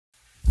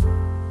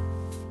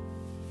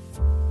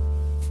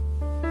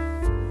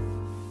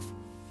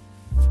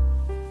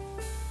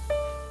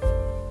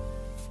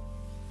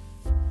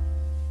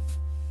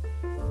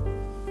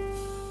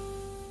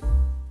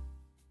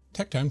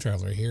Tech Time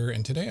Traveler here,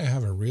 and today I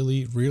have a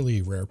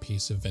really rare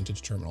piece of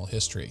vintage terminal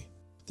history.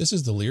 This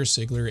is the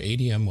Lear-Siegler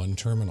ADM-1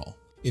 terminal.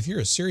 If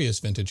you're a serious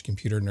vintage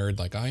computer nerd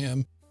like I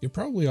am, you're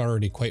probably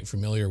already quite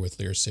familiar with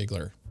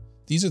Lear-Siegler.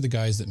 These are the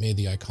guys that made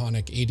the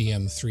iconic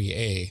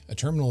ADM-3A, a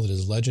terminal that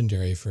is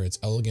legendary for its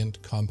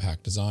elegant,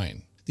 compact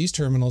design. These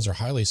terminals are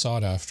highly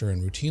sought after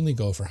and routinely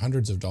go for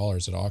hundreds of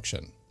dollars at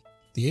auction.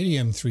 The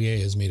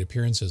ADM-3A has made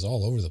appearances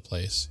all over the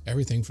place,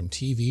 everything from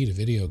TV to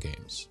video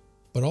games.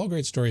 But all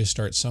great stories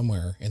start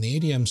somewhere, and the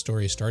ADM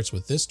story starts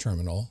with this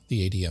terminal,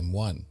 the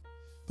ADM-1.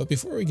 But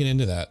before we get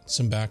into that,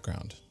 some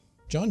background.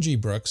 John G.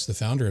 Brooks, the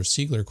founder of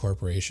Siegler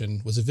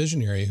Corporation, was a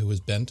visionary who was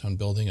bent on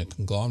building a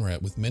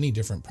conglomerate with many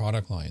different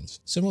product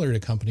lines, similar to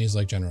companies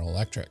like General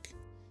Electric.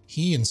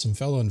 He and some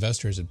fellow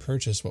investors had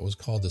purchased what was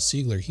called the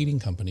Siegler Heating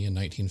Company in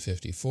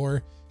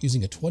 1954,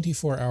 using a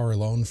 24-hour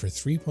loan for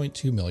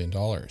 $3.2 million.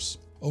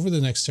 Over the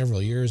next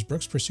several years,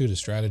 Brooks pursued a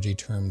strategy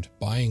termed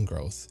buying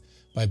growth,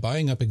 by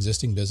buying up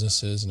existing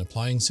businesses and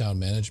applying sound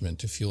management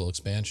to fuel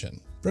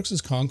expansion.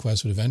 Brooks's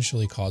conquest would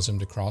eventually cause him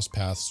to cross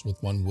paths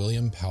with one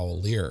William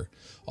Powell Lear,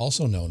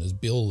 also known as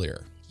Bill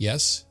Lear.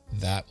 Yes,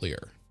 that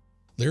Lear.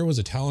 Lear was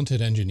a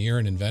talented engineer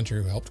and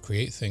inventor who helped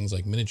create things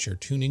like miniature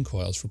tuning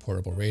coils for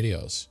portable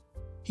radios.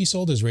 He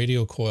sold his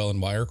Radio Coil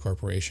and Wire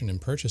Corporation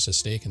and purchased a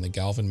stake in the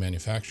Galvin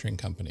Manufacturing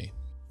Company.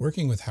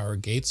 Working with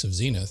Howard Gates of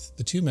Zenith,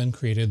 the two men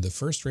created the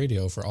first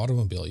radio for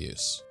automobile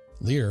use.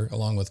 Lear,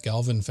 along with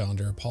Galvin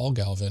founder Paul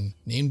Galvin,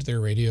 named their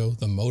radio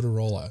the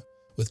Motorola,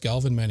 with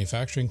Galvin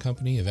Manufacturing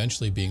Company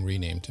eventually being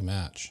renamed to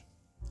match.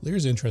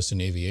 Lear's interest in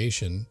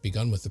aviation,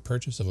 begun with the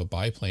purchase of a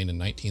biplane in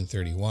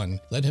 1931,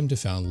 led him to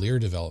found Lear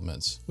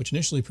Developments, which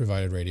initially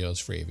provided radios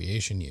for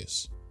aviation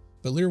use.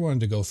 But Lear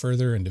wanted to go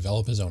further and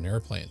develop his own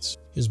airplanes.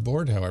 His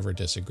board, however,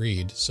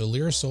 disagreed, so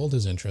Lear sold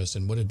his interest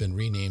in what had been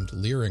renamed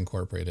Lear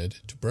Incorporated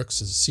to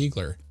Brooks's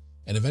Siegler,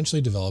 and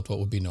eventually developed what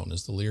would be known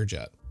as the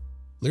Learjet.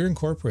 Lear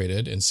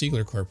Incorporated and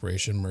Siegler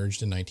Corporation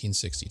merged in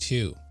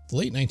 1962. The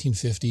late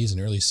 1950s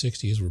and early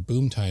 60s were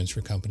boom times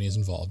for companies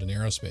involved in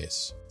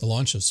aerospace. The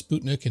launch of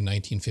Sputnik in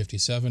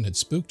 1957 had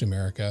spooked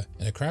America,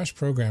 and a crash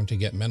program to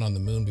get men on the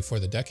moon before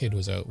the decade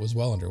was out was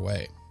well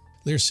underway.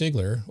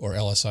 Lear-Siegler, or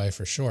LSI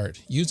for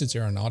short, used its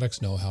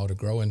aeronautics know-how to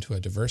grow into a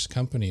diverse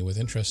company with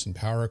interests in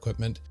power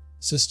equipment,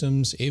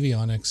 systems,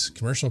 avionics,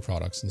 commercial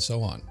products, and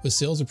so on, with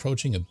sales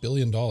approaching $1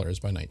 billion by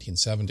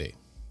 1970.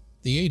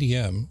 The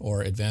ADM,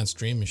 or Advanced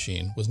Dream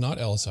Machine, was not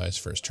LSI's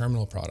first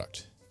terminal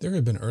product. There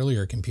had been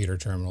earlier computer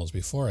terminals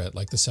before it,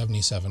 like the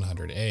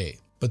 7700A,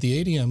 but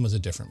the ADM was a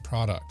different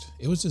product.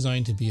 It was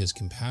designed to be as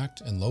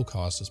compact and low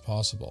cost as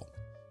possible.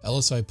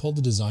 LSI pulled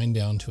the design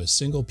down to a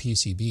single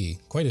PCB,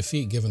 quite a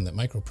feat given that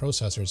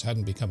microprocessors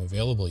hadn't become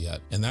available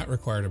yet, and that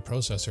required a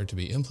processor to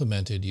be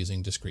implemented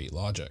using discrete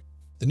logic.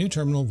 The new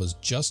terminal was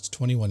just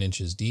 21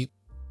 inches deep,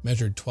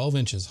 measured 12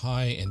 inches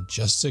high and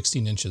just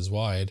 16 inches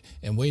wide,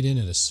 and weighed in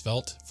at a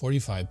svelte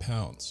 45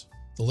 pounds.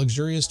 The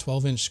luxurious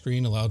 12-inch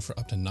screen allowed for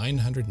up to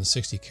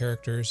 960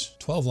 characters,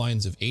 12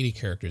 lines of 80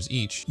 characters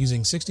each,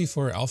 using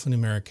 64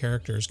 alphanumeric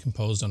characters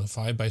composed on a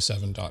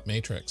 5x7 dot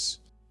matrix.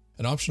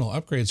 An optional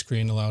upgrade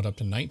screen allowed up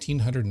to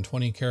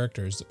 1920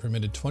 characters that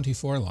permitted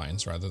 24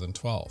 lines rather than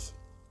 12.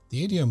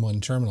 The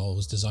ADM-1 terminal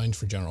was designed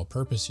for general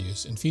purpose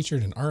use and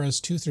featured an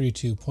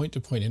RS-232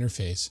 point-to-point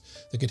interface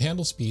that could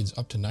handle speeds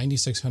up to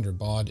 9600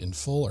 baud in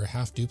full or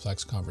half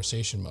duplex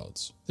conversation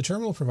modes. The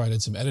terminal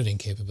provided some editing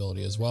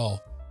capability as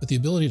well, with the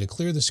ability to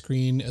clear the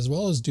screen as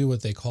well as do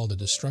what they called a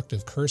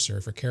destructive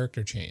cursor for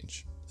character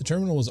change. The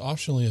terminal was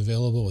optionally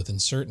available with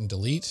insert and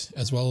delete,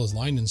 as well as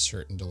line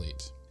insert and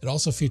delete. It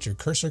also featured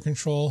cursor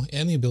control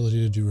and the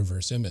ability to do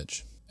reverse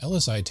image.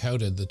 LSI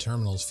touted the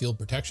terminal's field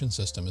protection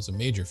system as a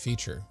major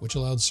feature, which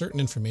allowed certain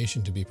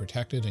information to be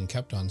protected and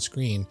kept on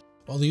screen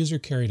while the user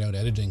carried out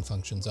editing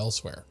functions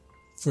elsewhere.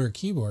 For a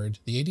keyboard,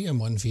 the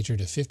ADM-1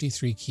 featured a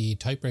 53-key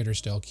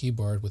typewriter-style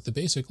keyboard with the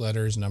basic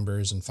letters,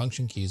 numbers, and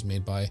function keys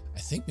made by, I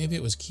think maybe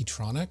it was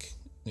Keytronic?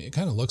 It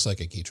kind of looks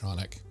like a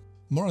Keytronic.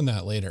 More on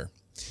that later.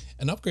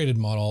 An upgraded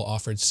model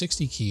offered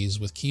 60 keys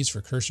with keys for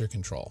cursor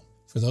control.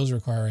 For those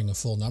requiring a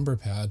full number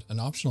pad,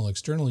 an optional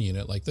external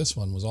unit like this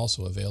one was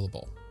also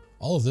available.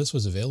 All of this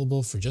was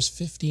available for just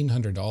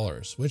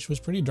 $1,500, which was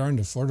pretty darned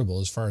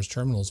affordable as far as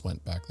terminals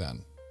went back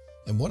then.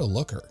 And what a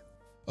looker.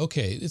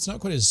 Okay, it's not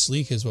quite as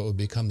sleek as what would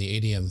become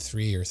the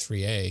ADM-3 or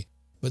 3A,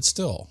 but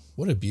still,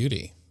 what a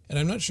beauty. And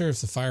I'm not sure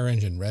if the fire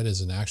engine red is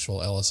an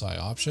actual LSI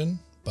option,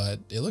 but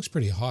it looks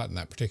pretty hot in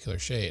that particular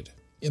shade.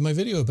 In my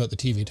video about the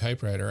TV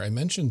typewriter, I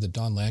mentioned that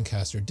Don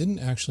Lancaster didn't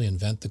actually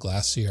invent the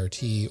glass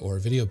CRT or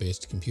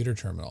video-based computer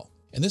terminal.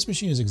 And this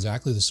machine is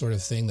exactly the sort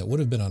of thing that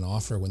would have been on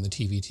offer when the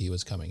TVT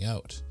was coming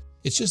out.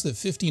 It's just that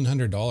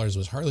 $1,500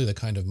 was hardly the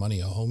kind of money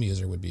a home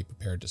user would be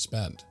prepared to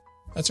spend.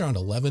 That's around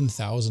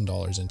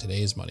 $11,000 in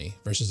today's money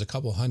versus a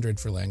couple hundred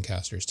for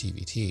Lancaster's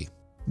TVT.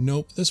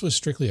 Nope, this was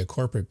strictly a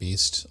corporate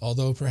beast,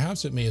 although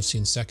perhaps it may have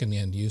seen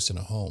second-hand use in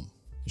a home.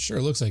 It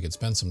sure looks like it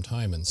spent some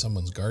time in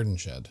someone's garden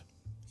shed.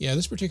 Yeah,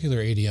 this particular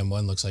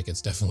ADM-1 looks like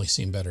it's definitely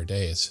seen better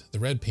days. The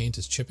red paint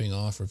is chipping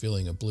off,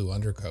 revealing a blue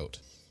undercoat.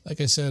 Like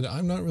I said,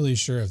 I'm not really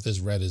sure if this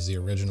red is the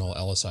original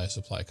LSI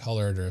supply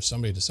colored or if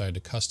somebody decided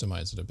to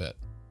customize it a bit.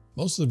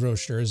 Most of the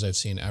brochures I've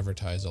seen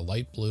advertise a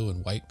light blue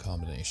and white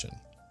combination.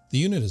 The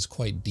unit is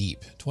quite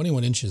deep.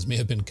 21 inches may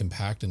have been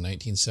compact in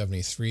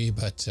 1973,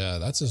 but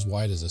that's as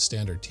wide as a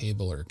standard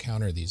table or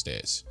counter these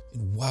days.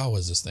 And wow,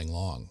 is this thing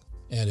long.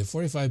 And at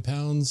 45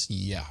 pounds,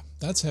 yeah,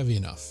 that's heavy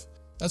enough.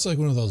 That's like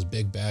one of those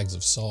big bags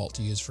of salt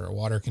to use for a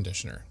water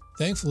conditioner.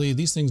 Thankfully,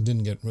 these things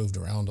didn't get moved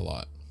around a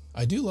lot.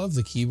 I do love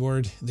the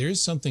keyboard. There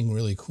is something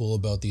really cool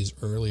about these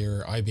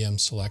earlier IBM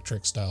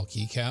Selectric style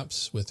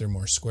keycaps with their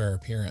more square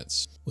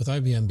appearance. With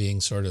IBM being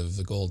sort of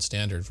the gold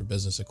standard for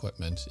business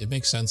equipment, it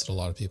makes sense that a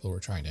lot of people were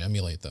trying to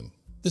emulate them.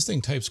 This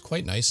thing types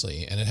quite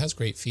nicely, and it has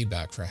great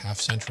feedback for a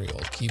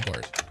half-century-old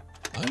keyboard.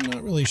 I'm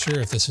not really sure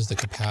if this is the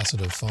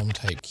capacitive foam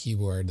type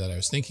keyboard that I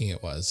was thinking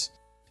it was.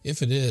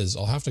 If it is,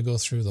 I'll have to go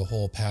through the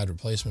whole pad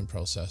replacement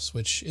process,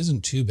 which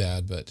isn't too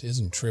bad, but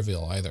isn't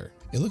trivial either.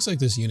 It looks like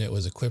this unit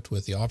was equipped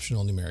with the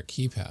optional numeric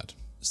keypad.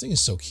 This thing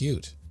is so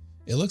cute.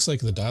 It looks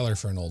like the dialer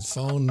for an old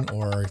phone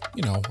or,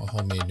 you know, a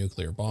homemade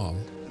nuclear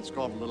bomb. It's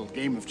called a little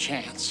game of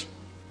chance.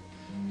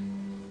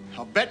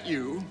 I'll bet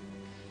you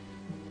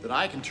that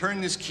I can turn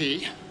this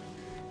key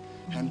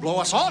and blow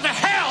us all to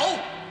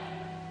hell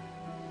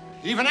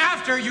even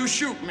after you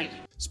shoot me.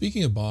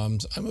 Speaking of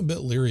bombs, I'm a bit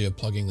leery of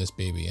plugging this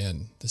baby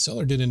in. The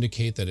seller did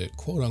indicate that it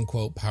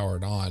quote-unquote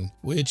powered on,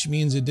 which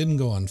means it didn't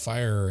go on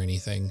fire or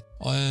anything,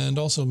 and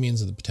also means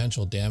that the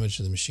potential damage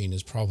to the machine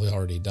is probably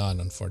already done,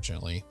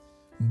 unfortunately.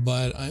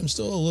 But I'm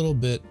still a little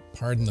bit,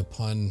 pardon the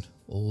pun,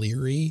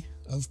 leery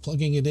of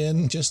plugging it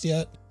in just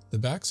yet. The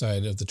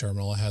backside of the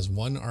terminal has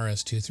one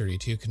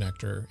RS-232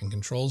 connector and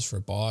controls for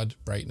baud,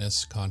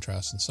 brightness,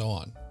 contrast, and so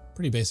on.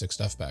 Pretty basic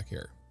stuff back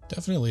here.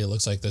 Definitely it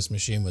looks like this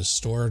machine was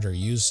stored or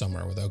used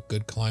somewhere without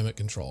good climate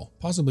control,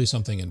 possibly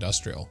something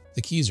industrial.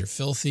 The keys are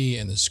filthy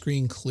and the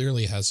screen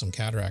clearly has some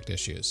cataract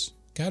issues.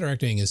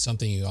 Cataracting is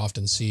something you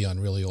often see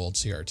on really old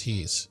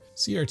CRTs.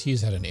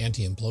 CRTs had an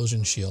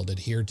anti-implosion shield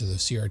adhered to the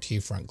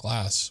CRT front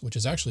glass, which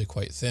is actually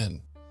quite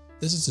thin.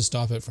 This is to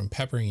stop it from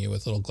peppering you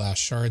with little glass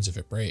shards if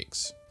it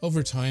breaks.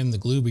 Over time, the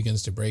glue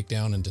begins to break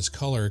down and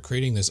discolor,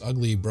 creating this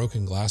ugly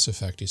broken glass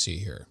effect you see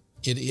here.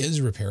 It is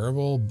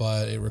repairable,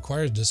 but it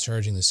requires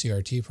discharging the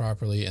CRT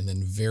properly and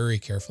then very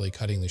carefully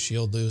cutting the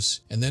shield loose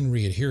and then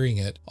readhering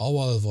it, all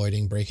while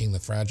avoiding breaking the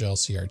fragile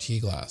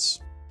CRT glass.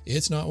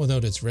 It's not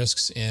without its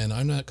risks, and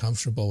I'm not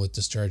comfortable with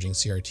discharging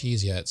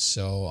CRTs yet,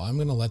 so I'm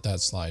going to let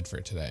that slide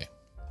for today.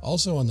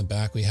 Also on the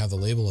back we have the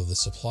label of the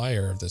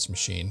supplier of this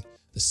machine,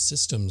 the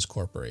Systems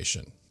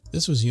Corporation.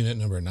 This was unit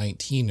number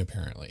 19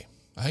 apparently.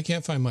 I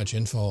can't find much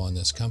info on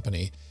this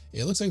company.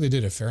 It looks like they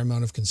did a fair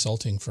amount of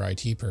consulting for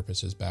IT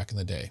purposes back in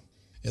the day.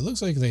 It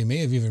looks like they may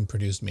have even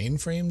produced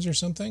mainframes or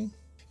something.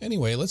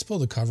 Anyway, let's pull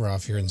the cover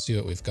off here and see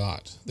what we've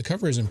got. The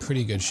cover is in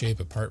pretty good shape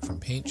apart from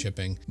paint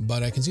chipping,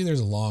 but I can see there's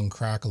a long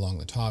crack along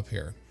the top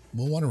here.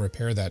 We'll want to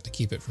repair that to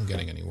keep it from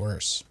getting any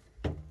worse.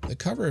 The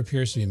cover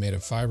appears to be made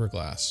of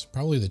fiberglass,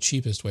 probably the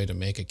cheapest way to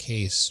make a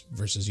case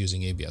versus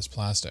using ABS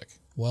plastic.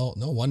 Well,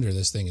 no wonder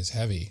this thing is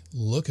heavy.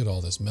 Look at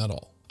all this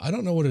metal. I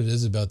don't know what it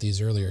is about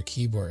these earlier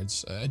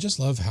keyboards. I just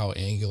love how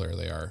angular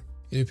they are.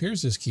 It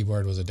appears this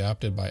keyboard was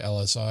adapted by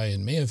LSI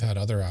and may have had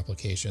other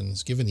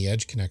applications, given the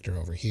edge connector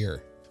over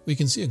here. We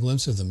can see a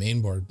glimpse of the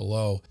mainboard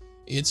below.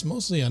 It's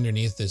mostly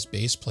underneath this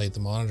base plate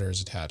the monitor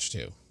is attached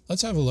to.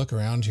 Let's have a look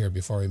around here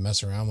before we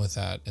mess around with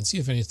that and see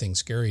if anything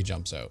scary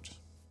jumps out.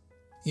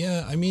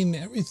 Yeah, I mean,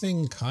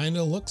 everything kind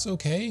of looks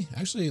okay.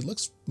 Actually, it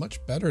looks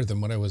much better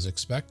than what I was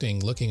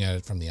expecting looking at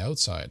it from the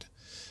outside.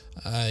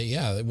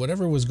 Yeah,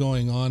 whatever was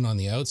going on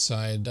the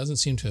outside doesn't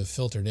seem to have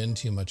filtered in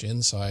too much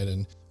inside,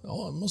 and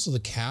most of the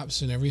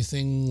caps and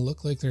everything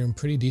look like they're in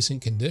pretty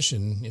decent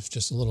condition, if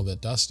just a little bit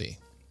dusty.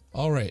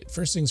 Alright,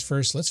 first things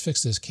first, let's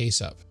fix this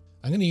case up.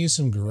 I'm going to use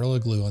some Gorilla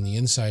Glue on the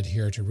inside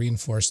here to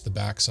reinforce the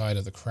back side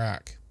of the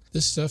crack.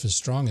 This stuff is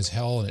strong as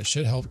hell and it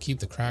should help keep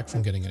the crack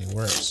from getting any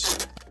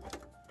worse.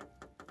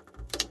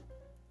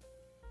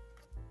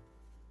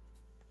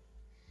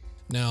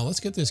 Now let's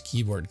get this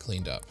keyboard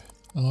cleaned up.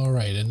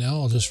 Alright, and now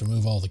I'll just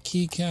remove all the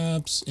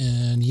keycaps,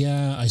 and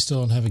yeah, I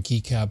still don't have a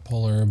keycap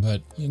puller,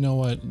 but you know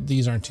what,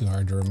 these aren't too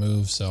hard to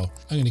remove, so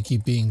I'm going to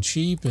keep being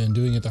cheap and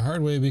doing it the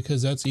hard way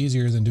because that's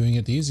easier than doing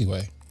it the easy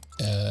way.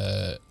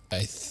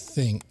 I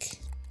think.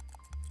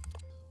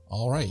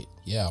 Alright,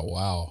 yeah,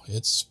 wow,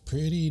 it's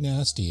pretty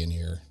nasty in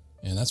here,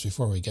 and that's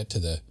before we get to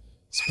the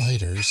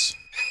spiders.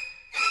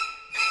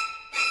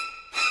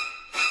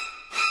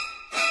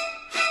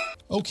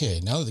 Okay,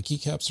 now that the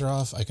keycaps are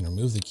off, I can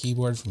remove the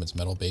keyboard from its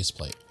metal base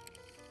plate.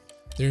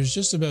 There's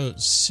just about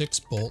 6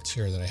 bolts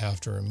here that I have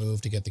to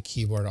remove to get the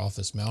keyboard off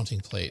this mounting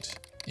plate.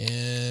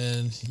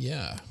 And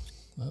yeah,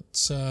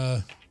 that's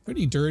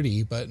pretty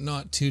dirty, but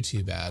not too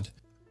bad.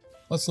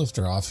 Let's lift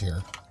her off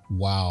here.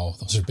 Wow,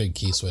 those are big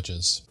key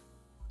switches.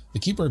 The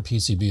keyboard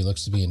PCB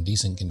looks to be in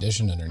decent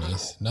condition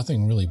underneath.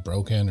 Nothing really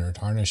broken or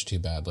tarnished too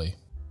badly.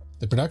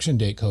 The production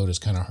date code is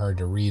kind of hard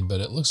to read, but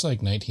it looks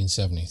like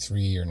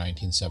 1973 or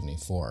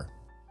 1974.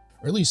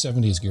 Early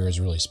 70s gear is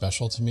really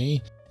special to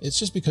me, It's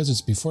just because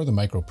it's before the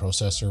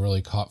microprocessor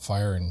really caught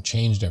fire and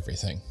changed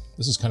everything.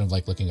 This is kind of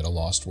like looking at a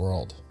lost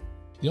world.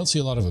 You don't see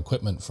a lot of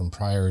equipment from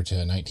prior to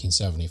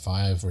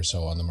 1975 or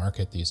so on the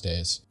market these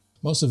days.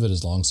 Most of it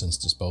is long since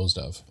disposed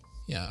of.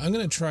 Yeah, I'm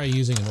going to try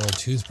using an old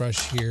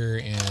toothbrush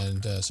here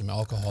and some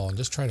alcohol and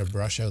just try to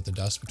brush out the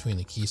dust between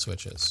the key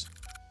switches.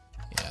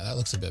 Yeah, that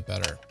looks a bit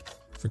better.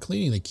 For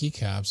cleaning the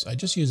keycaps, I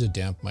just use a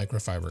damp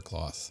microfiber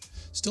cloth.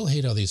 Still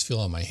hate how these feel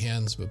on my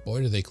hands, but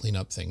boy do they clean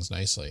up things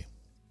nicely.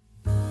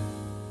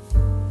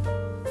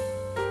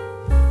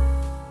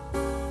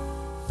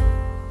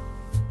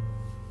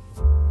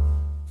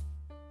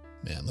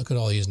 Man, look at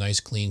all these nice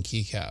clean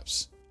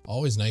keycaps.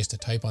 Always nice to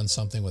type on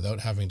something without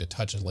having to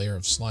touch a layer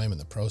of slime in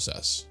the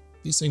process.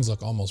 These things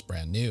look almost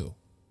brand new.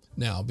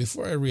 Now,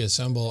 before I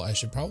reassemble, I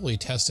should probably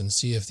test and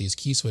see if these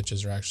key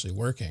switches are actually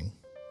working.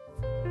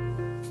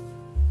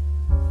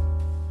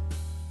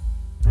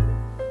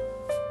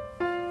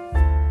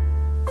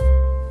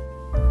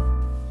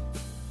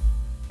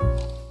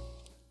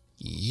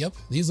 Yep,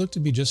 these look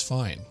to be just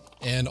fine.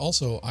 And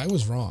also, I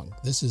was wrong.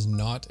 This is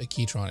not a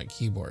Keytronic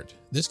keyboard.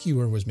 This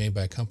keyboard was made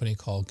by a company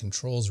called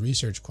Controls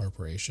Research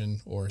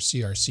Corporation, or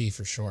CRC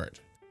for short.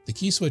 The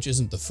key switch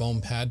isn't the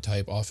foam pad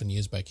type often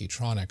used by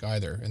Keytronic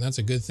either, and that's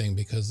a good thing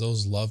because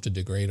those love to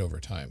degrade over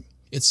time.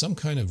 It's some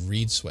kind of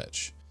reed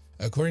switch.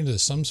 According to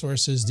some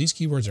sources, these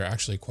keyboards are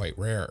actually quite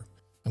rare.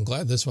 I'm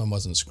glad this one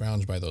wasn't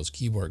scrounged by those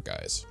keyboard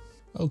guys.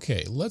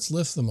 Okay, let's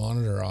lift the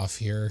monitor off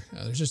here.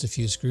 There's just a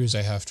few screws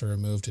I have to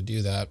remove to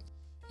do that.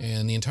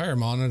 And the entire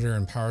monitor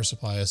and power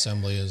supply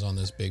assembly is on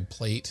this big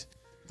plate.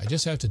 I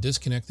just have to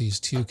disconnect these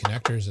two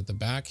connectors at the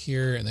back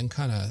here and then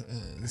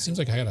it seems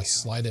like I gotta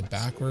slide it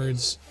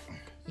backwards.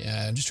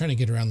 Yeah, I'm just trying to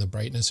get around the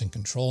brightness and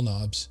control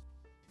knobs.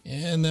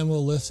 And then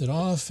we'll lift it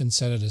off and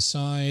set it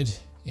aside.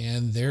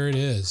 And there it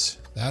is.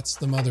 That's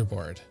the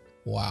motherboard.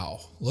 Wow,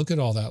 look at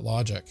all that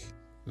logic.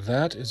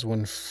 That is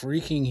one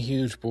freaking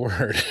huge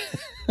board.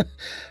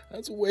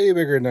 That's way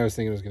bigger than I was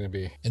thinking it was going to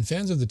be. And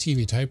fans of the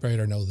TV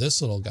typewriter know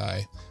this little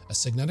guy, a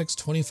Signetics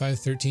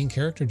 2513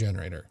 character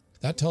generator.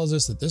 That tells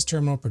us that this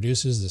terminal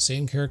produces the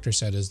same character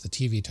set as the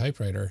TV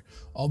typewriter,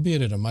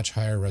 albeit at a much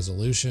higher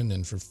resolution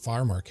and for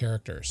far more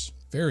characters.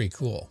 Very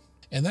cool.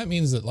 And that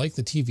means that like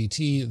the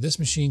TVT, this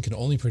machine can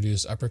only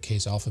produce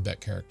uppercase alphabet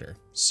character.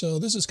 So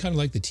this is kind of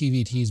like the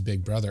TVT's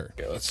big brother.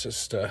 Okay, let's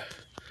just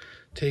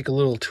take a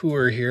little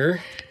tour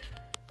here.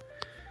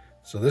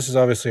 So this is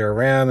obviously our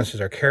RAM, this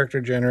is our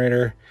character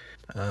generator.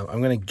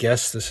 I'm gonna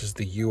guess this is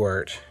the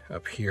UART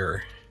up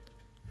here.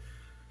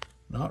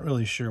 Not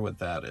really sure what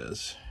that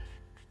is.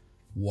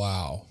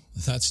 Wow,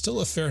 that's still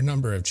a fair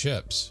number of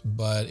chips,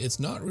 but it's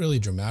not really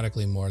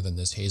dramatically more than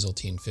this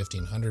Hazeltine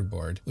 1500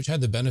 board, which had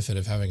the benefit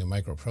of having a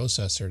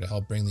microprocessor to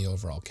help bring the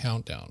overall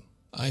count down.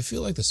 I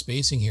feel like the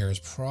spacing here is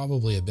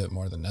probably a bit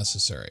more than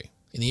necessary.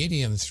 In the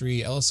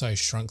ADM-3, LSI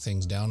shrunk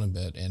things down a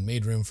bit and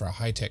made room for a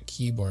high-tech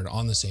keyboard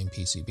on the same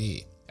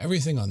PCB.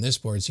 Everything on this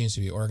board seems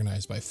to be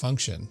organized by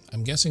function.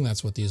 I'm guessing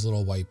that's what these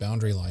little white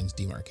boundary lines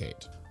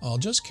demarcate. I'll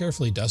just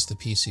carefully dust the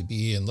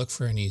PCB and look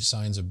for any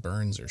signs of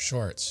burns or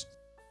shorts.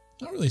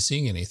 Not really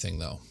seeing anything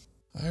though.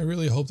 I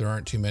really hope there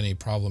aren't too many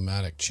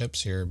problematic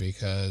chips here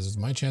because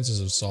my chances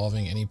of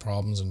solving any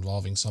problems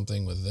involving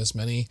something with this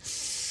many,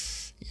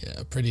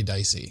 yeah, pretty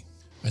dicey.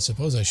 I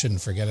suppose I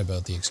shouldn't forget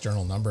about the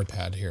external number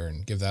pad here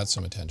and give that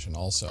some attention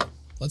also.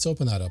 Let's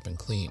open that up and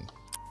clean.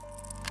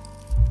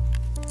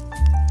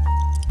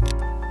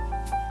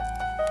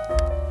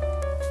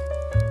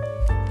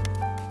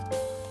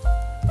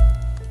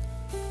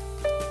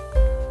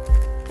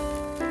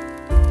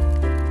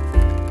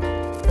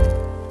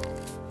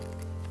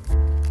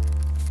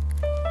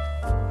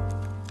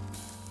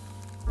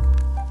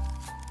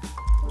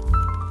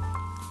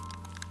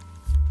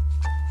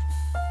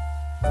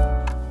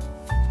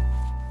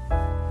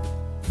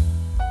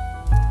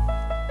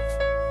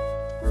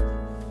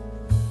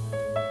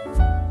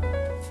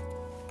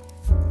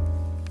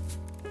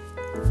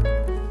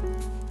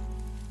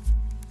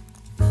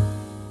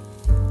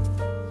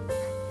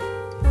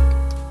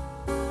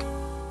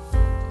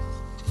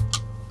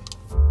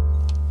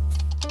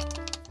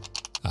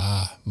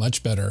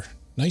 Much better.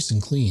 Nice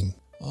and clean.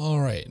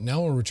 Alright,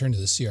 now we'll return to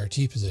the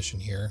CRT position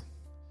here.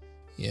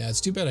 Yeah, it's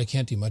too bad I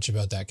can't do much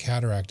about that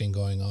cataracting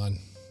going on.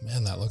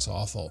 Man, that looks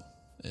awful.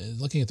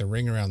 Looking at the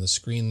ring around the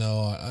screen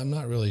though, I'm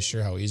not really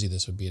sure how easy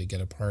this would be to get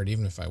apart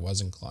even if I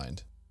was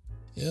inclined.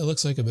 It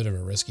looks like a bit of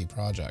a risky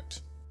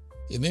project.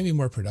 It may be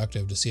more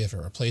productive to see if a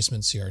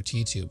replacement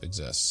CRT tube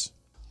exists.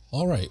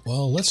 Alright,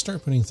 well let's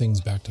start putting things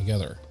back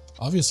together.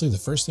 Obviously, the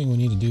first thing we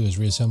need to do is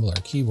reassemble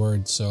our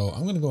keyboard, so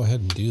I'm going to go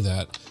ahead and do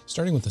that,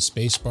 starting with the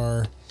space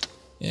bar,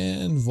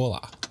 and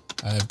voila,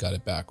 I've got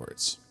it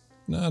backwards.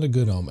 Not a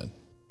good omen.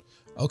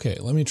 Okay,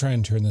 let me try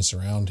and turn this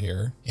around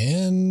here,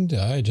 and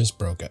I just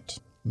broke it.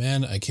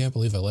 Man, I can't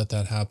believe I let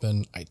that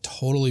happen. I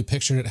totally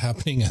pictured it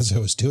happening as I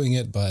was doing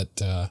it,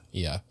 but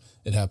yeah,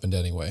 it happened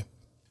anyway.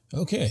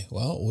 Okay,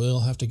 well,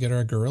 we'll have to get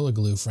our Gorilla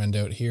Glue friend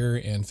out here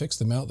and fix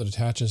the mount that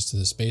attaches to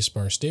the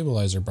spacebar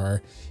stabilizer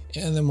bar,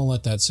 and then we'll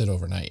let that sit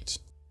overnight.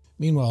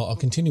 Meanwhile, I'll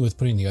continue with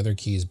putting the other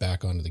keys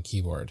back onto the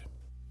keyboard.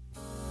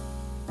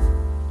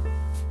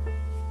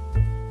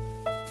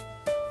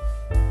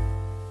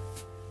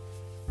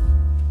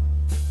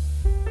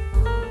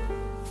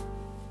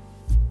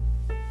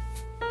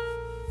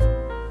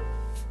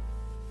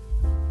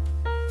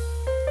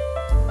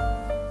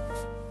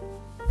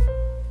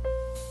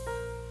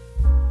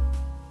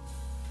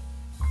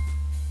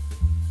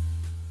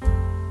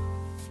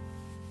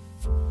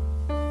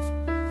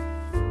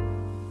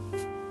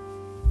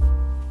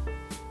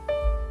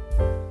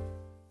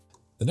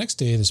 The next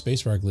day, the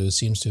spacebar glue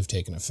seems to have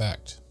taken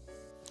effect.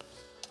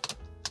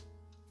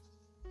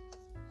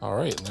 All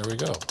right, and there we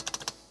go.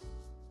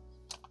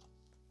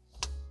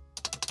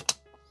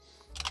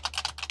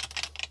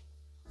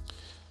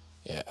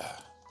 Yeah,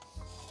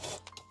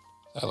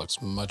 that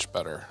looks much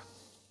better.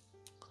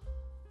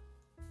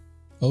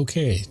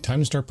 Okay, time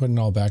to start putting it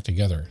all back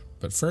together.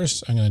 But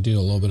first, I'm going to do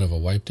a little bit of a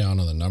wipe down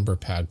on the number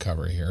pad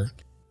cover here.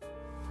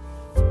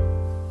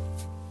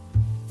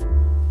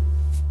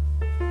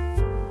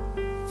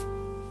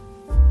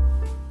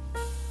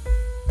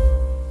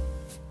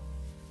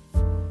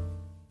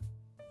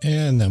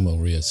 And then we'll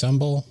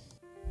reassemble.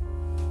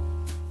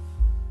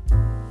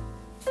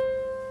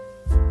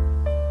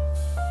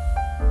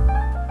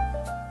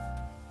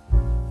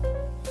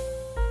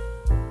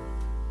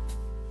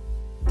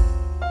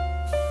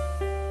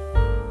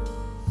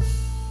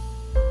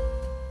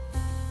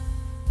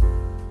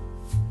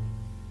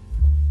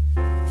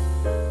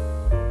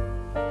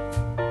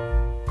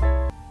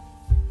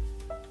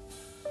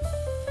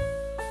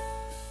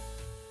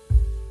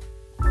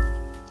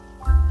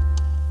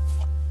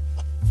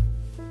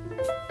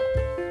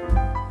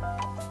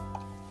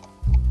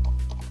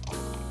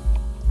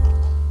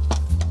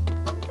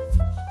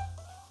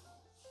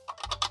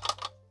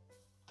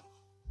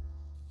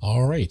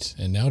 All right,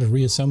 and now to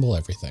reassemble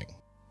everything.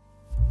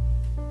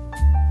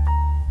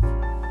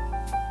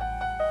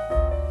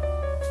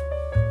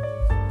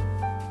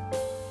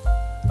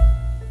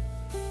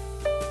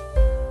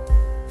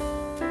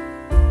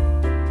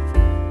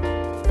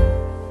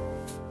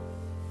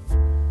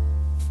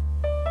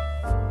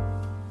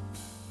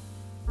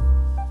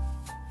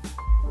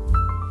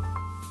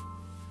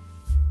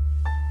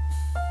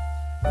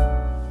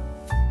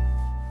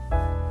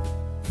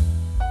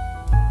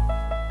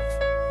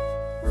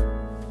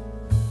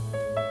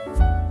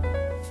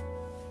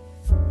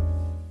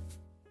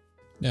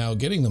 Now,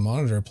 getting the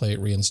monitor plate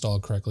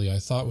reinstalled correctly I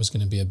thought was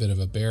going to be a bit of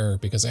a bear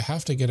because I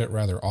have to get it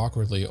rather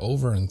awkwardly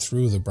over and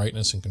through the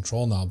brightness and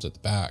control knobs at the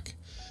back.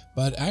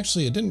 But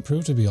actually it didn't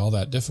prove to be all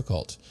that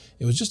difficult.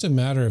 It was just a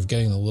matter of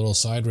getting the little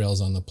side rails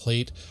on the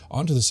plate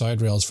onto the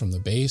side rails from the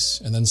base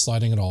and then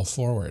sliding it all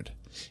forward.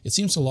 It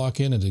seems to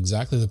lock in at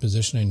exactly the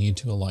position I need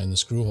to align the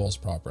screw holes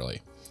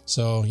properly.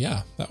 So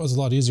yeah, that was a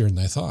lot easier than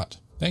I thought.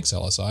 Thanks,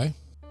 LSI.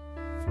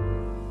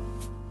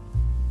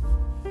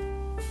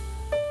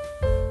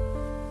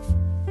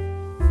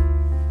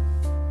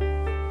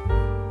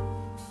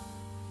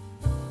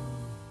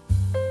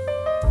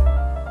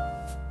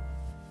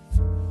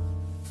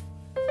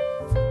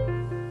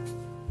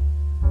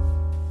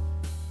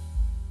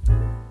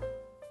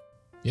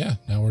 Yeah,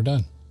 now we're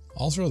done.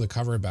 I'll throw the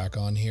cover back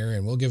on here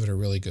and we'll give it a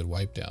really good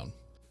wipe down.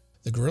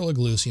 The Gorilla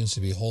Glue seems to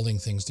be holding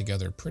things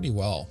together pretty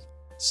well.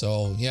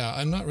 So yeah,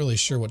 I'm not really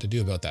sure what to do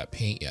about that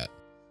paint yet.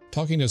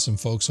 Talking to some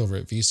folks over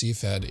at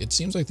VCFed, it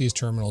seems like these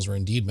terminals were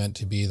indeed meant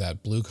to be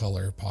that blue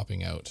color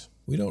popping out.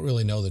 We don't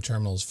really know the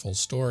terminal's full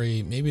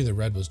story. Maybe the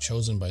red was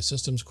chosen by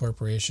Systems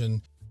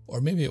Corporation, or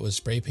maybe it was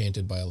spray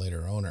painted by a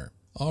later owner.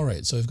 All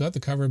right, so we've got the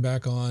cover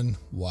back on.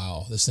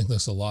 Wow, this thing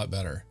looks a lot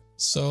better.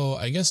 So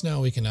I guess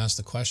now we can ask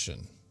the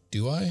question,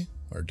 do I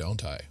or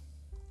don't I?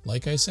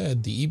 Like I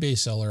said, the eBay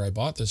seller I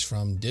bought this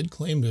from did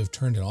claim to have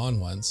turned it on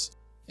once,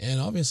 and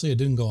obviously it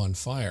didn't go on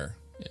fire,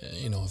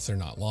 you know, if they're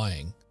not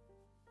lying.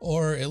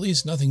 Or at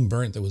least nothing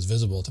burnt that was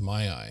visible to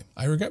my eye.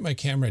 I regret my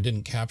camera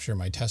didn't capture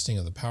my testing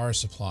of the power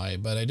supply,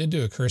 but I did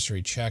do a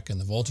cursory check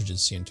and the voltages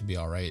seemed to be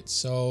alright,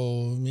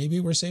 so maybe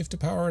we're safe to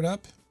power it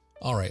up?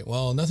 Alright,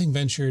 well, nothing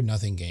ventured,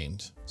 nothing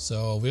gained.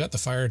 So we got the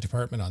fire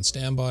department on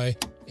standby,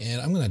 and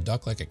I'm gonna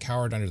duck like a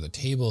coward under the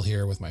table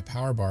here with my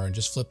power bar and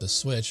just flip the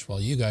switch while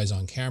you guys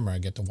on camera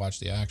get to watch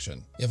the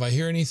action. If I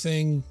hear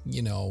anything,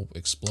 you know,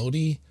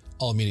 explodey,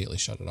 I'll immediately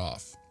shut it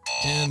off.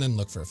 And then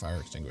look for a fire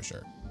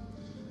extinguisher.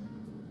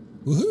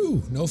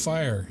 Woohoo! No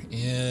fire,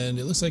 and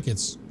it looks like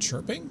it's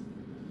chirping?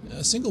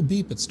 A single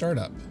beep at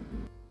startup.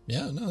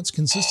 Yeah, no, it's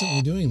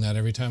consistently doing that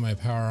every time I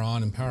power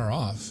on and power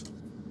off.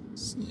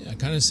 Yeah, it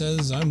kind of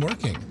says I'm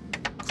working.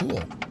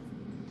 Cool.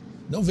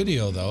 No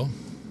video though.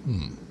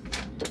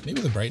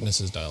 Maybe the brightness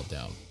is dialed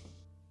down.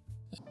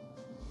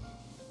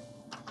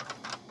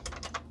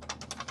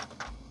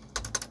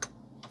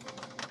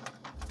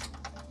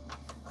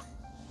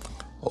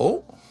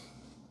 Oh.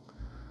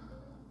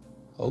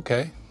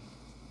 Okay.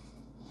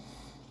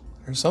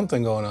 There's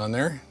something going on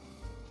there.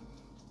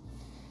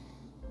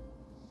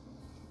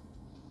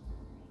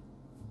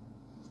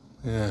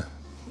 Yeah,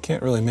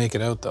 can't really make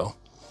it out though.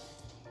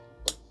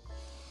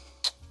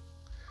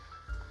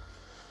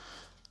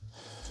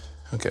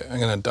 Okay, I'm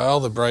gonna dial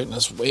the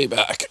brightness way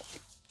back.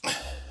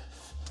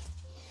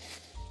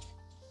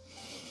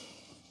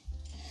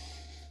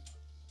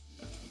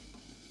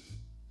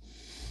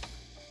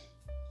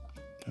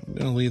 I'm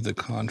gonna leave the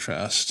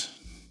contrast.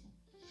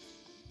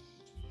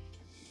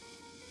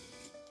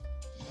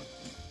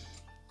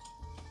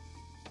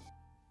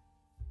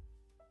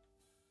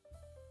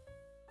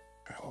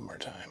 Try one more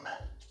time.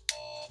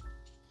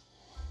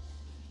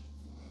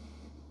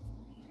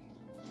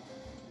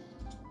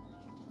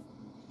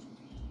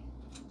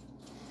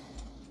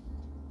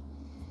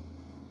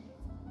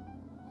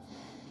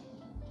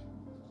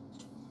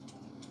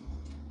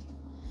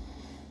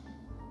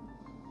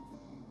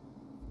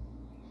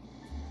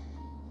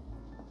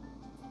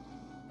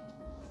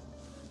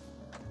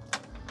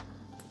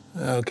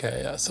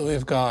 Okay, yeah, so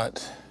we've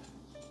got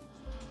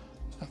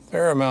a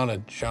fair amount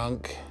of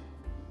junk.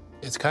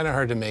 It's kind of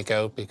hard to make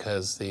out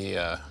because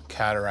the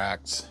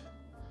cataracts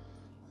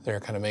there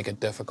kind of make it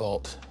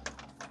difficult.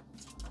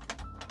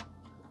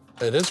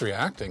 It is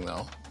reacting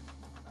though.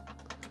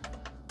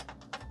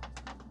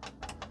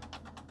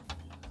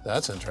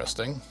 That's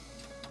interesting.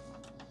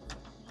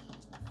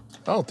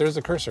 Oh, there's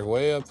the cursor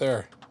way up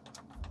there.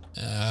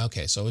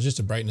 Okay, so it was just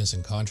a brightness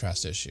and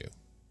contrast issue.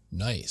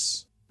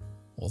 Nice.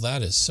 Well,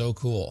 that is so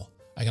cool.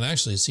 I can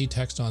actually see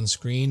text on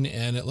screen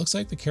and it looks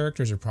like the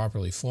characters are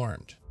properly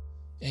formed.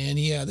 And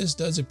yeah, this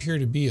does appear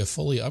to be a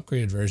fully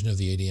upgraded version of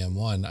the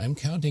ADM-1. I'm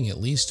counting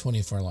at least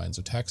 24 lines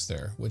of text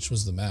there, which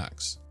was the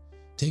max.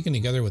 Taken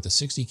together with the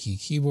 60-key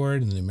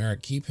keyboard and the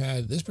numeric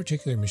keypad, this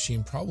particular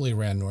machine probably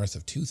ran north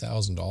of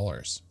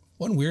 $2,000.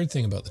 One weird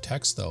thing about the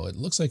text though, it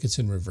looks like it's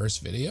in reverse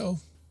video.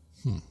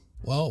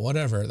 Well,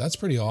 whatever, that's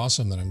pretty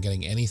awesome that I'm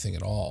getting anything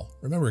at all.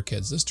 Remember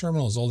kids, this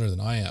terminal is older than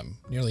I am,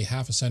 nearly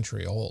half a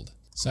century old.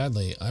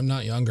 Sadly, I'm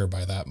not younger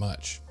by that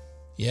much.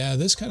 Yeah,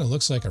 this kind of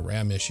looks like a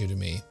RAM issue to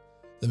me.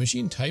 The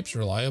machine types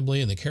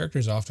reliably and the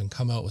characters often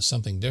come out with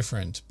something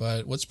different,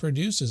 but what's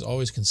produced is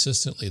always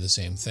consistently the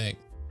same thing.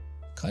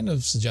 Kind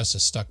of suggests a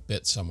stuck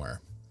bit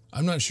somewhere.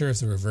 I'm not sure if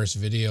the reverse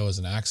video is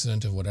an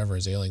accident of whatever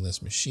is ailing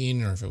this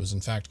machine or if it was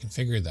in fact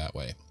configured that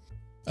way.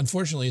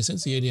 Unfortunately,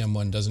 since the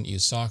ADM-1 doesn't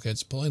use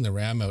sockets, pulling the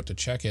RAM out to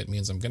check it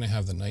means I'm going to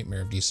have the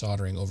nightmare of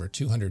desoldering over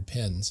 200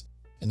 pins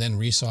and then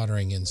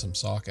resoldering in some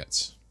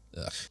sockets.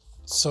 Ugh.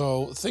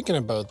 So thinking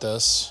about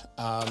this,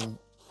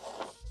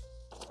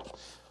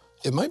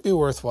 it might be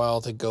worthwhile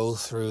to go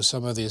through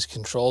some of these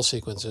control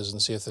sequences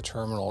and see if the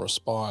terminal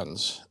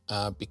responds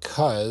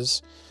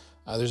because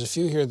there's a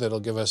few here that'll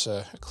give us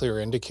a clear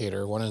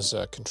indicator. One is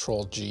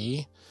Control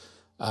G,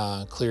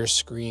 clear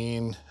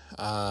screen.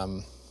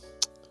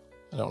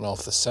 I don't know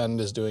if the send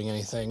is doing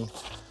anything,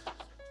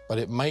 but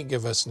it might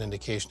give us an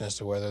indication as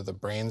to whether the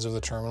brains of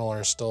the terminal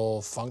are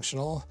still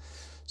functional.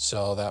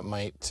 So that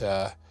might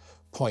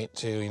point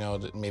to, you know,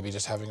 maybe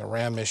just having a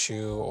RAM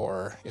issue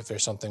or if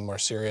there's something more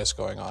serious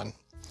going on.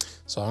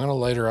 So I'm gonna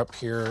light her up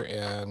here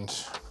and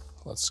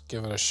let's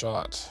give it a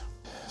shot.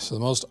 So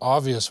the most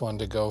obvious one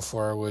to go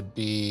for would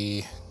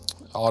be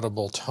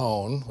audible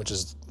tone, which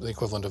is the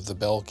equivalent of the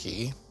bell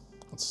key.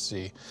 Let's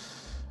see,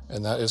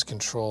 and that is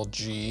Control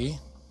G.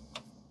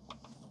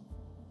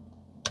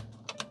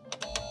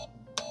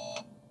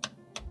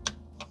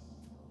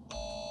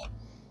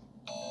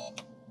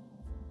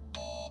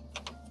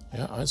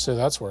 Yeah, I'd say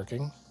that's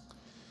working.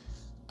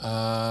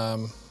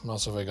 What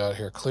else have I got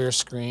here? Clear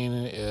screen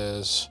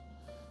is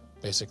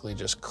basically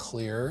just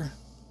clear.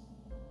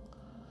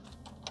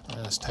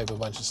 And just type a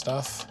bunch of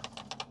stuff.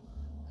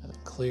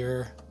 And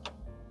clear.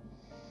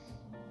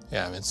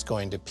 Yeah, I mean, it's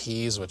going to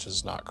P's, which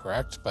is not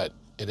correct, but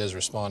it is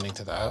responding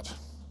to that.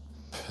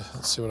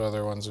 Let's see what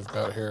other ones we've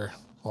got here.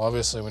 Well,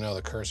 obviously we know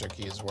the cursor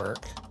keys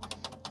work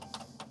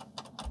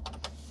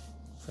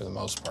for the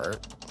most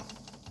part.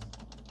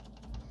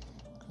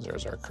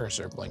 There's our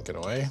cursor blinking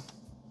away.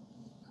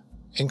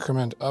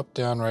 Increment up,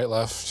 down, right,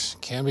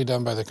 left can be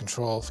done by the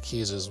control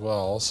keys as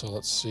well. So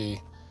let's see,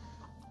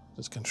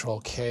 does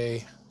Control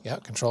K? Yeah,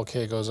 Control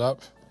K goes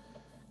up,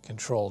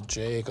 Control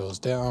J goes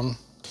down.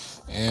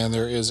 And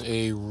there is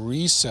a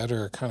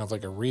resetter, kind of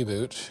like a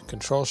reboot.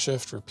 Control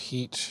Shift,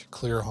 repeat,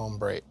 clear home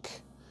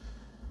brake.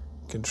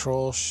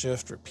 Control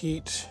Shift,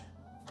 repeat.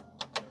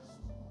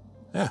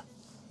 Yeah,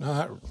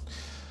 no,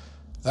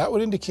 that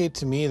would indicate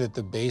to me that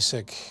the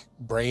basic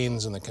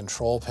brains and the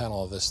control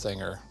panel of this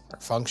thing are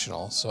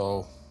functional.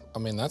 So, I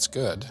mean, that's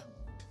good.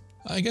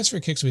 I guess for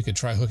kicks we could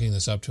try hooking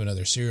this up to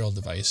another serial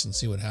device and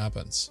see what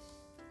happens.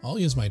 I'll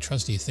use my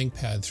trusty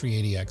ThinkPad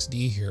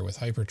 380XD here with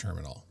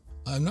Hyperterminal.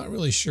 I'm not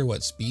really sure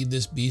what speed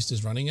this beast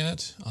is running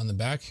at. On the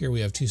back here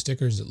we have two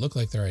stickers that look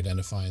like they're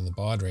identifying the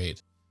baud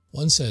rate.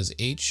 One says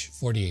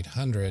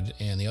H4800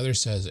 and the other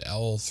says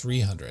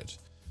L300.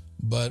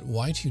 But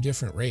why two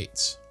different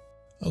rates?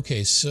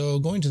 Okay, so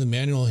going to the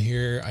manual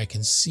here, I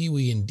can see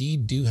we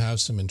indeed do have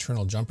some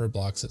internal jumper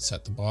blocks that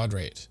set the baud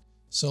rate.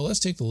 So let's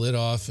take the lid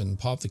off and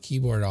pop the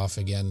keyboard off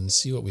again and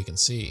see what we can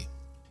see.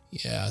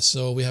 Yeah,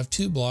 so we have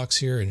two blocks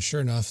here and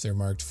sure enough, they're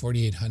marked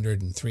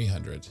 4800 and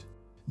 300.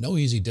 No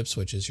easy dip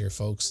switches here,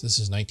 folks. This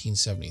is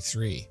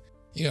 1973.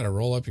 You gotta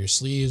roll up your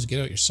sleeves,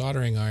 get out your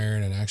soldering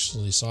iron, and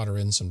actually solder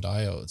in some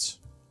diodes.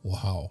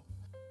 Wow.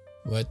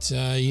 But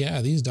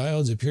yeah, these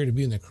diodes appear to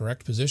be in the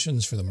correct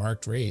positions for the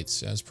marked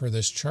rates as per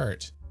this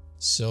chart.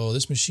 So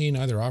this machine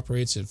either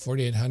operates at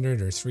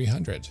 4800 or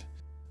 300.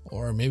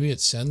 Or maybe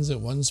it sends at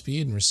one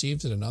speed and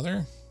receives at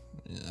another?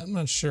 I'm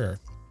not sure.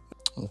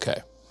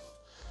 Okay,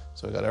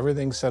 so we got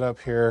everything set up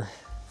here.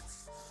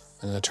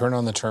 I'm gonna turn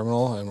on the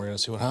terminal and we're gonna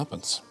see what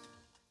happens.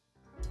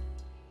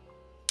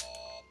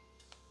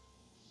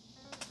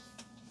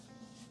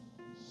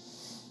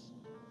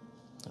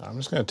 I'm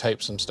just gonna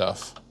type some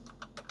stuff.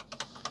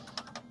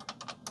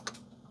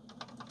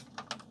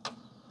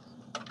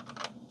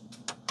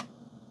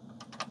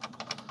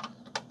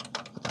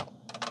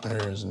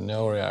 There's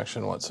no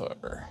reaction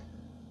whatsoever.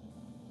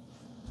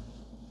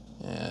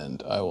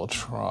 And I will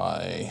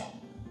try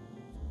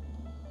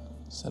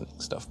sending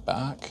stuff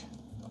back.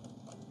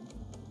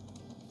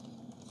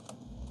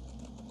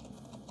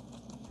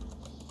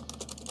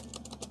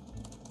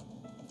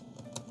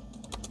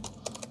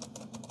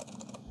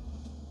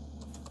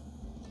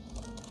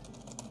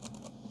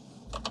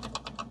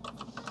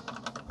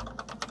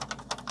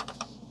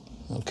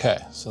 Okay,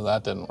 so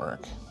that didn't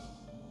work.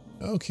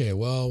 Okay,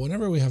 well,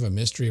 whenever we have a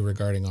mystery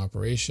regarding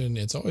operation,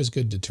 it's always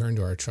good to turn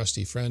to our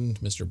trusty friend,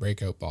 Mr.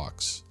 Breakout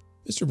Box.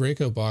 Mr.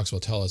 Breakout Box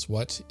will tell us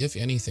what, if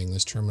anything,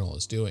 this terminal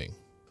is doing.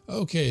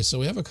 Okay, so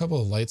we have a couple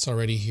of lights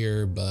already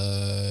here,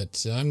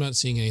 but I'm not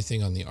seeing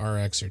anything on the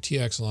RX or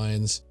TX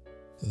lines.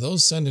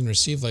 Those send and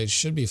receive lights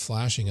should be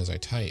flashing as I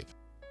type.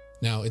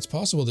 Now, it's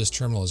possible this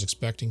terminal is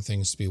expecting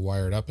things to be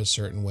wired up a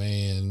certain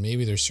way, and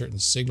maybe there's certain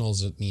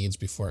signals it needs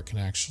before it can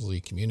actually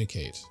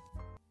communicate.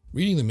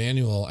 Reading the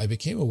manual, I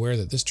became aware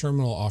that this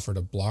terminal offered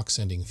a block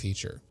sending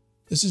feature.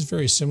 This is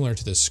very similar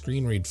to the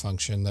screen read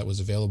function that was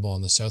available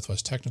on the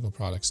Southwest Technical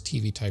Products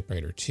TV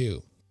Typewriter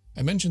 2.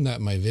 I mentioned that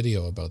in my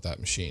video about that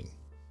machine.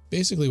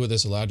 Basically what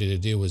this allowed you to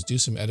do was do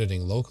some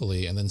editing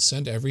locally and then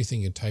send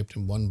everything you typed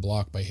in one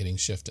block by hitting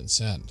Shift and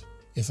Send.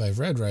 If I've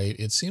read right,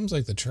 it seems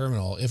like the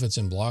terminal, if it's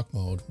in block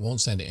mode, won't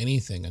send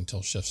anything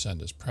until Shift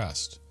Send is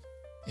pressed.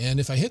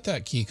 And if I hit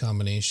that key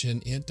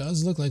combination, it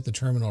does look like the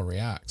terminal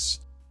reacts.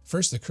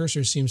 First, the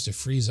cursor seems to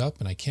freeze up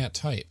and I can't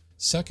type.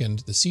 Second,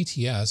 the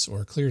CTS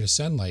or clear to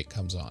send light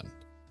comes on.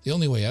 The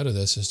only way out of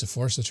this is to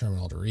force the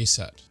terminal to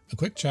reset. A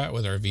quick chat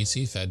with our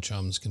VC Fed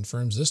chums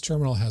confirms this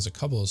terminal has a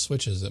couple of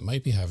switches that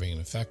might be having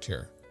an effect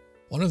here.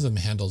 One of them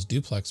handles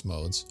duplex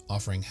modes,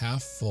 offering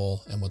half,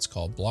 full, and what's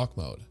called block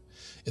mode.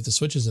 If the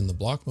switch is in the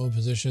block mode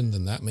position,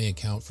 then that may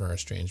account for our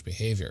strange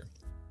behavior.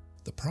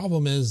 The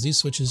problem is these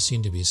switches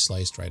seem to be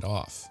sliced right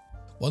off.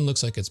 One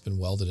looks like it's been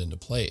welded into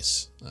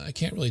place. I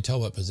can't really tell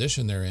what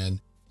position they're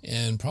in,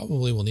 and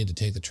probably will need to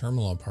take the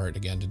terminal apart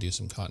again to do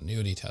some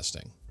continuity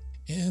testing.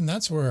 And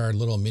that's where our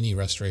little mini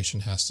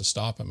restoration has to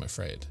stop, I'm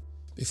afraid.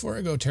 Before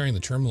I go tearing the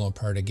terminal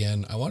apart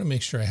again, I want to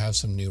make sure I have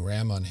some new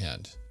RAM on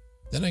hand.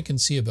 Then I can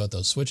see about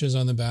those switches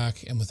on the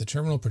back, and with the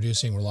terminal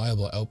producing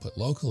reliable output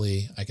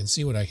locally, I can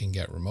see what I can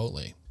get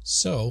remotely.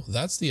 So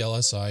that's the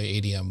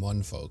LSI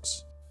ADM-1,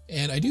 folks.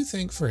 And I do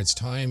think for its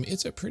time,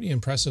 it's a pretty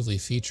impressively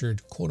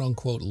featured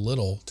quote-unquote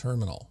little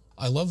terminal.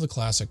 I love the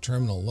classic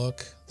terminal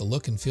look, the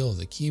look and feel of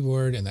the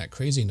keyboard, and that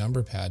crazy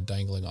number pad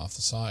dangling off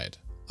the side.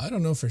 I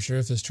don't know for sure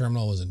if this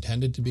terminal was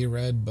intended to be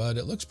red, but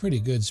it looks pretty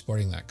good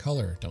sporting that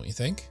color, don't you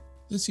think?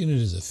 This unit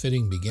is a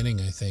fitting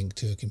beginning, I think,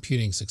 to a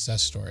computing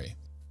success story,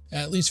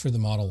 at least for the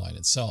model line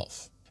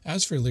itself.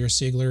 As for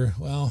Lear-Siegler,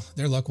 well,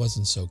 their luck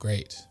wasn't so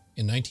great.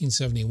 In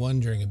 1971,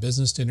 during a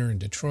business dinner in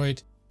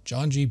Detroit,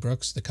 John G.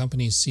 Brooks, the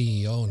company's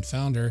CEO and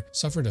founder,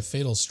 suffered a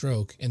fatal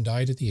stroke and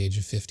died at the age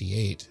of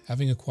 58,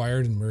 having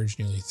acquired and merged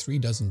nearly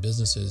 36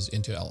 businesses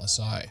into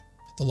LSI.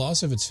 The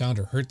loss of its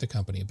founder hurt the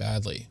company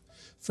badly.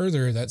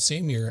 Further, that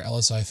same year,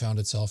 LSI found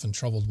itself in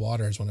troubled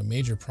waters when a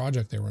major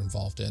project they were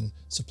involved in,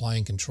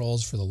 supplying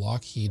controls for the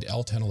Lockheed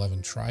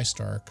L-1011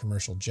 TriStar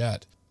commercial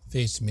jet,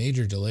 faced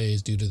major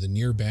delays due to the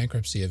near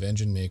bankruptcy of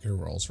engine maker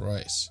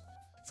Rolls-Royce.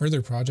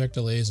 Further project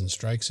delays and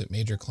strikes at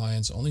major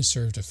clients only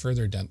served to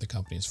further dent the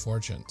company's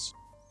fortunes.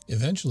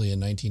 Eventually, in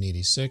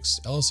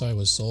 1986, LSI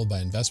was sold by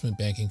investment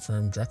banking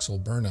firm Drexel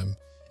Burnham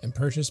and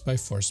purchased by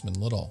Forstmann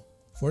Little.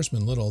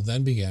 Forstmann Little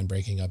then began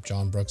breaking up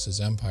John Brooks'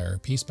 empire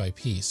piece by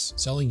piece,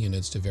 selling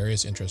units to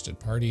various interested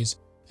parties,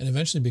 and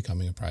eventually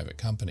becoming a private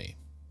company.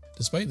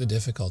 Despite the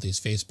difficulties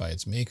faced by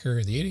its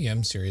maker, the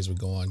ADM series would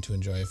go on to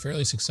enjoy a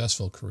fairly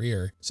successful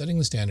career, setting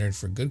the standard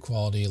for good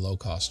quality,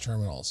 low-cost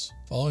terminals.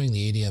 Following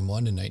the ADM-1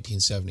 in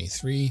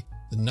 1973,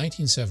 in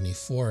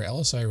 1974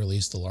 LSI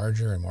released the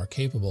larger and more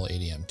capable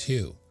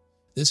ADM-2.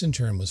 This in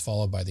turn was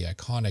followed by the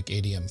iconic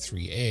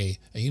ADM-3A,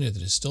 a unit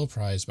that is still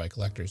prized by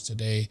collectors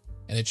today,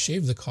 and it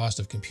shaved the cost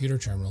of computer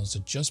terminals to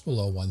just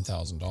below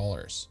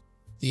 $1,000.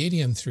 The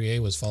ADM-3A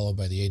was followed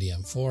by the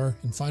ADM-4,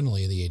 and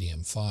finally the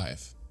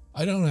ADM-5.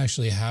 I don't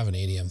actually have an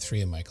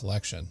ADM-3 in my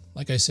collection.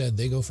 Like I said,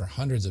 they go for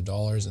hundreds of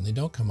dollars and they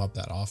don't come up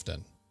that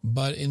often.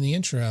 But in the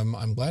interim,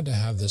 I'm glad to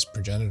have this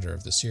progenitor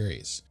of the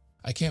series.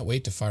 I can't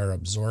wait to fire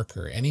up Zork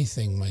or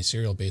anything my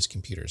serial-based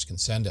computers can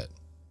send it.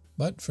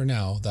 But for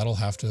now, that'll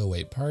have to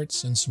await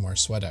parts and some more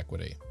sweat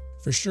equity.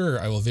 For sure,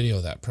 I will video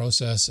that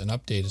process and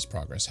update as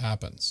progress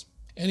happens.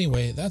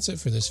 Anyway, that's it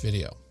for this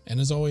video, and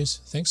as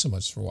always, thanks so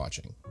much for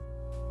watching.